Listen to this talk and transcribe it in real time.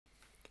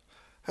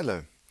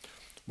Hello,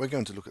 we're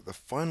going to look at the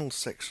final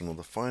section or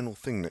the final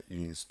thing that you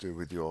need to do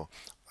with your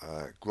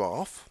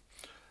graph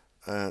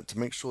to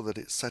make sure that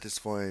it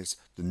satisfies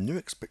the new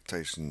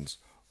expectations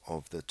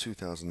of the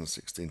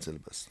 2016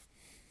 syllabus.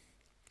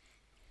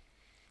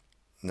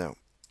 Now,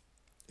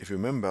 if you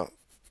remember,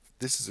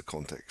 this is a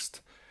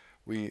context.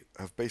 We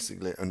have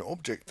basically an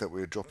object that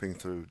we're dropping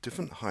through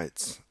different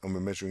heights and we're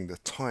measuring the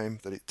time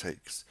that it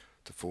takes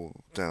to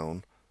fall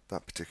down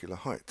that particular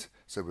height.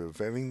 So we're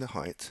varying the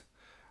height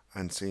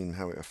and seeing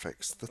how it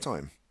affects the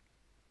time,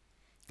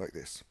 like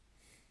this.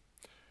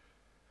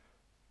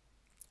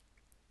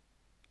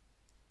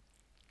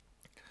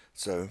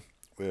 So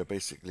we're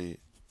basically,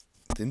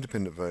 the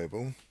independent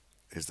variable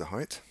is the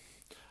height,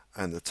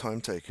 and the time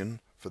taken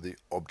for the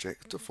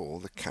object to fall,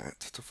 the cat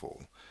to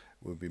fall,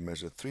 will be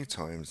measured 3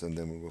 times, and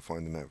then we will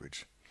find an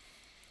average.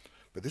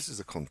 But this is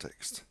a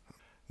context.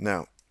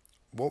 Now,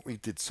 what we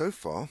did so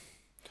far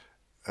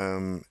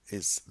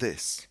is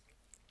this,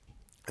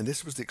 and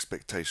this was the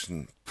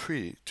expectation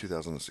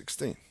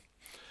pre-2016.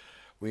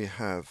 We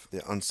have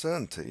the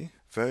uncertainty,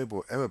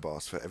 variable error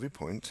bars for every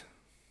point,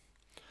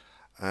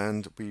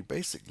 and we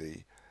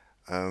basically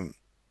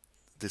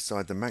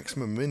decide the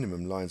maximum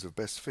minimum lines of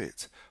best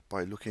fit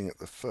by looking at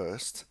the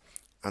first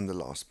and the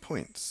last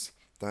points.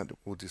 That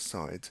will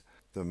decide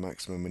the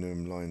maximum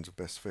minimum lines of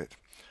best fit.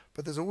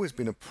 But there's always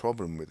been a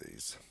problem with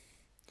these.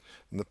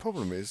 And the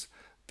problem is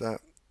that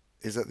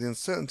the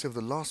uncertainty of the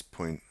last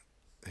point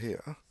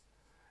here,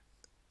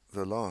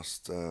 the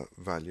last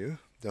value,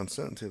 the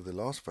uncertainty of the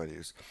last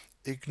values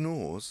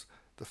ignores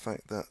the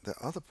fact that the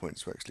other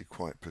points are actually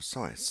quite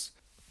precise.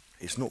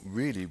 It's not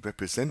really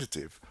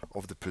representative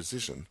of the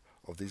precision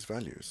of these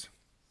values.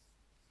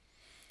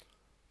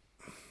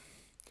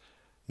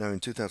 Now in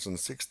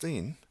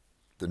 2016,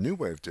 the new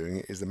way of doing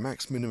it is the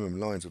max minimum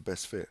lines of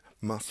best fit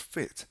must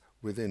fit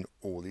within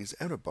all these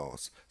error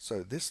bars.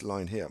 So this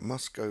line here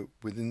must go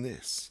within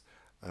this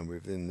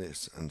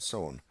and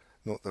so on.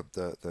 Not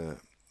the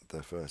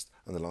first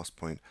and the last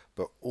point,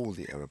 but all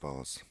the error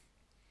bars.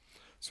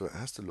 So it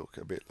has to look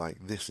a bit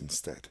like this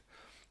instead.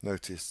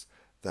 Notice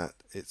that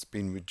it's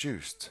been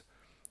reduced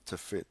to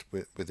fit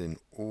within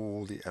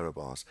all the error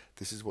bars.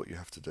 This is what you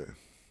have to do.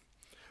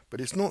 But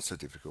it's not so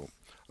difficult,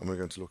 and we're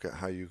going to look at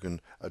how you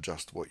can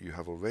adjust what you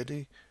have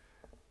already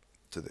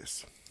to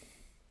this.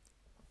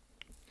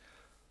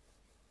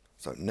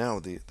 So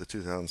now the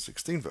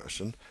 2016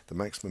 version, the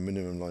maximum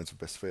minimum lines of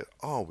best fit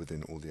are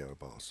within all the error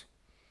bars.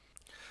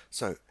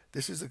 So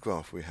this is the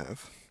graph we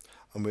have,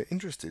 and we're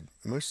interested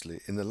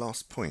mostly in the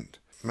last point.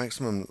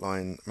 Maximum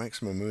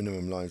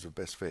minimum lines of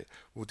best fit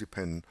will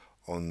depend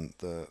on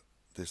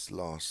this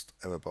last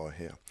error bar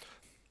here.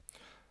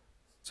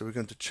 So we're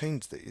going to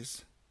change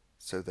these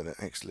so that it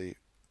actually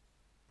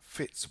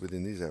fits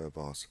within these error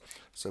bars.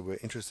 So we're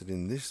interested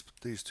in these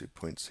 2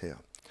 points here.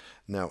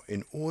 Now,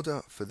 in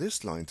order for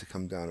this line to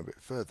come down a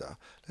bit further,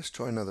 let's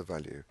try another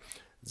value,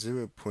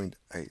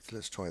 0.8.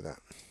 Let's try that.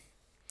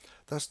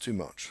 That's too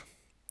much.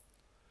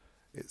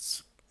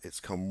 It's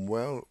come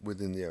well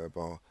within the error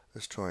bar.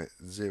 Let's try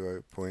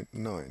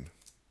 0.9.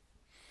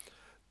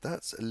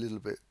 That's a little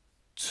bit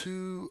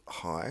too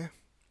high.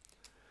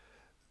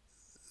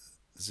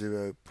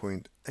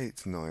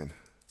 0.89.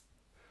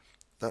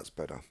 That's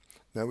better.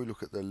 Now we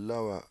look at the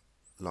lower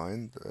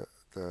line,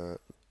 the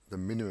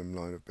minimum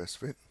line of best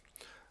fit,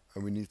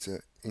 and we need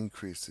to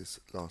increase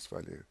this last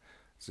value.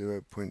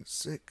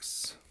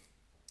 0.6.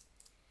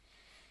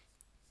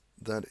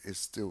 That is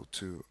still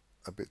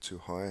a bit too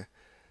high.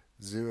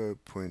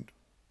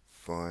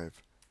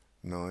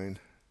 0.59.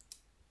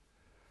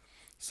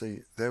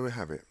 See, there we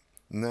have it.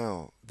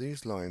 Now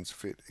these lines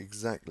fit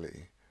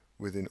exactly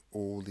within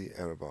all the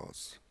error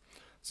bars.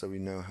 So we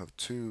now have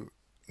 2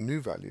 new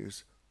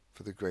values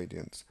for the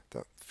gradients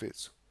that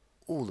fits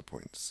all the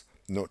points,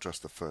 not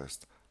just the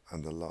first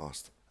and the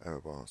last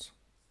error bars.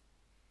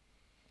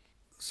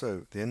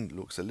 So the end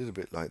looks a little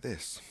bit like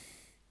this.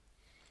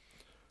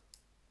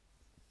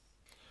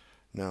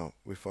 Now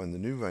we find the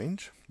new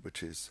range,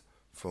 which is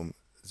from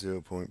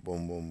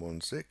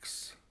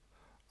 0.1116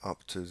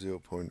 up to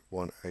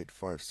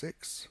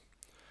 0.1856.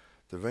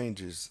 The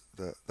range is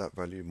that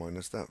value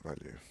minus that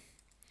value.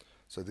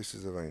 So this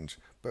is the range,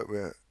 but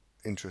we're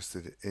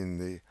interested in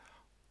the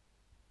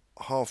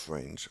half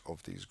range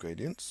of these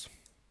gradients,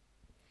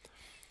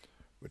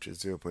 which is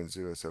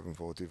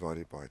 0.074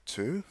 divided by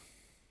 2,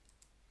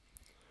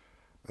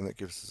 and that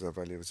gives us a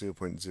value of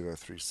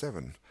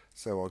 0.037.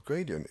 So our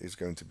gradient is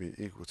going to be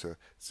equal to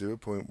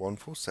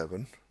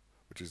 0.147,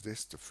 which is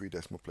this to 3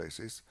 decimal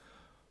places,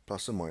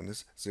 plus or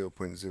minus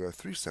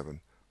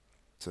 0.037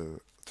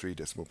 to 3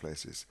 decimal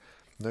places.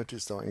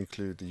 Notice that I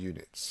include the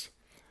units.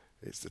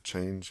 It's the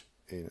change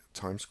in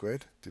time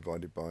squared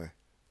divided by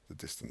the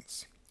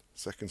distance,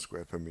 seconds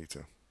squared per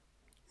meter.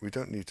 We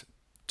don't need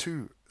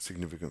 2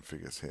 significant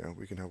figures here.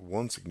 We can have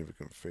 1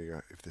 significant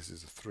figure if this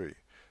is a 3.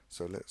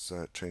 So let's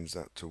change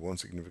that to 1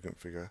 significant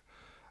figure,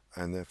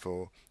 and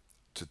therefore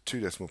to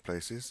 2 decimal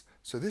places.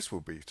 So this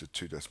will be to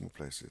 2 decimal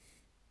places.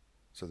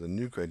 So the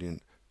new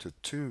gradient to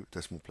 2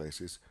 decimal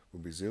places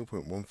will be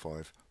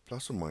 0.15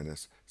 plus or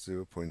minus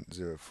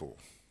 0.04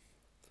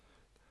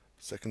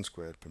 seconds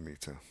squared per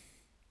meter.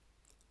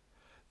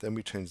 Then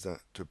we change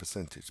that to a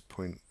percentage.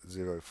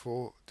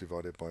 0.04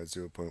 divided by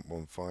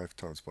 0.15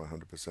 times by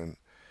 100%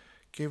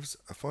 gives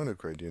a final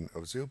gradient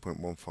of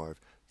 0.15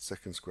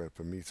 seconds squared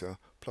per meter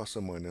plus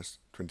or minus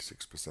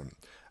 26%.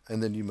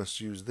 And then you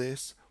must use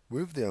this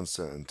with the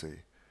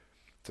uncertainty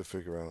to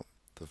figure out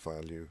the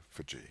value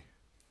for G.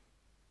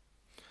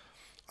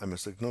 I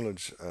must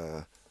acknowledge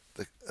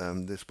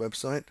this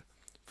website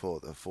for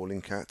the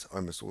falling cat.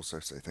 I must also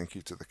say thank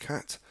you to the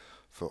cat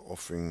for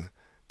offering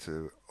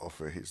to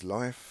offer his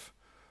life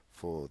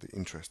for the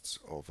interests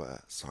of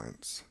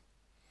science.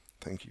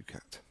 Thank you,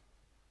 cat.